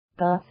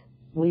GoT's,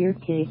 weird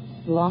kid,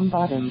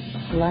 Longbottoms,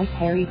 like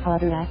Harry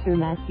Potter actor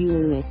Matthew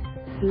Lewis,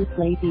 who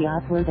played the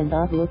awkward and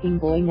odd-looking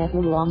boy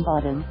Neville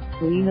Longbottom.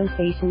 Lino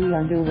facially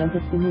underwent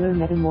a similar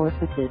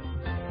metamorphosis.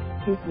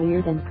 His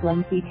weird and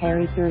clumsy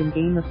character in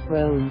Game of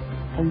Thrones,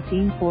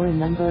 unseen for a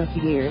number of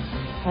years,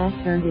 has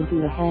turned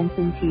into a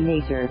handsome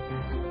teenager.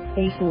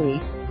 Facially,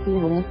 he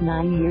was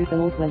 9 years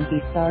old when he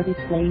started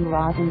playing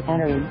Rod and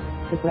Aaron,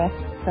 the breast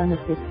son of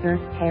his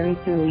first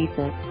character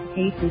Lisa,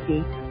 Hey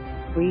City,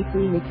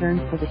 briefly returned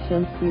for the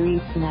show's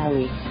series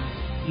finale.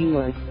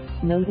 Viewers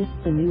noticed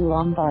the new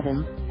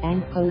Longbottom,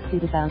 and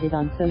posted about it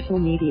on social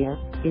media,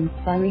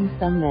 inspiring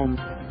some men.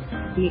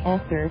 The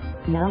actor,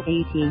 now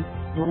 18,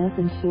 was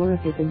unsure of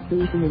his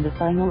inclusion in the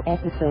final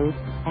episode,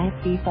 as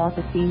he thought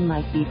the scene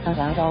might be cut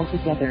out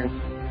altogether.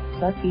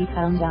 But he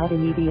found out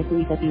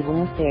immediately that he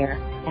was there,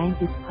 and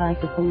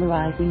despite the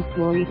polarizing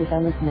story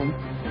development,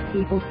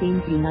 people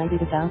seemed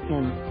united about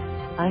him.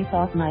 I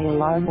thought my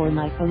alarm or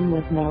my phone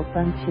was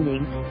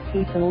malfunctioning,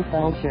 he told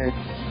Vulture.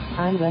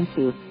 I went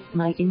to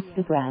my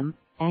Instagram,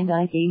 and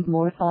I gained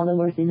more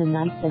followers in a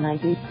night than I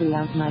did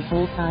throughout my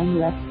whole time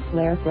left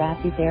square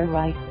bracket there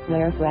right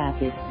square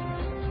bracket.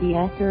 The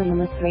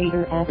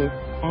actor-illustrator added,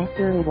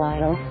 after a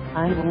while,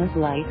 I was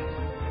like,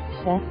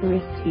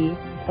 *T,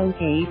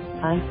 okay,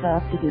 I've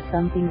got to do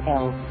something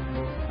else.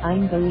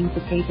 I'm going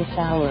to take a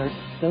shower,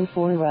 go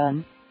for a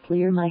run,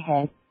 clear my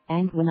head,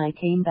 and when I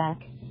came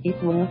back, it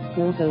was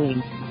still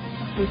going.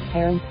 His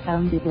parents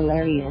found it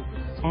hilarious,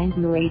 and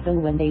Narrato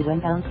when they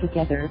went out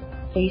together,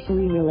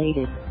 facially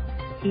related.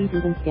 He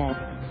didn't get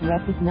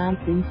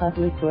recognized in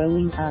public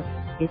growing up,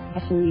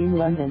 especially in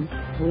London,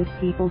 with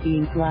people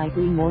being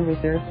slightly more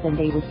reserved than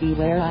they would be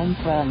where I'm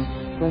from.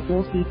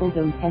 Brazil people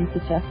don't tend to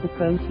just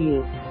approach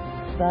you.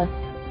 But,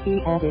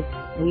 he added,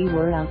 we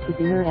were out to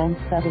dinner and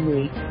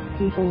suddenly,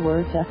 people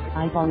were just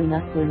eyeballing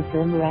us when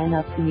some ran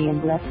up to me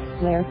and left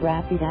square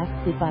bracket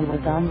asked if I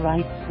was on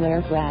right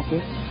square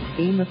bracket,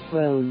 Game of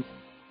Thrones.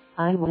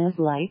 I was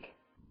like,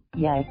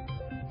 yes.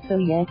 So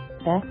yes,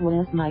 that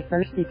was my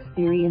first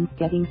experience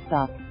getting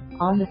stopped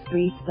on the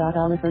streets.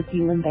 Oliver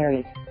Cullen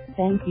Barrett.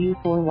 Thank you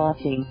for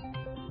watching.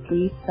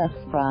 Please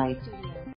subscribe.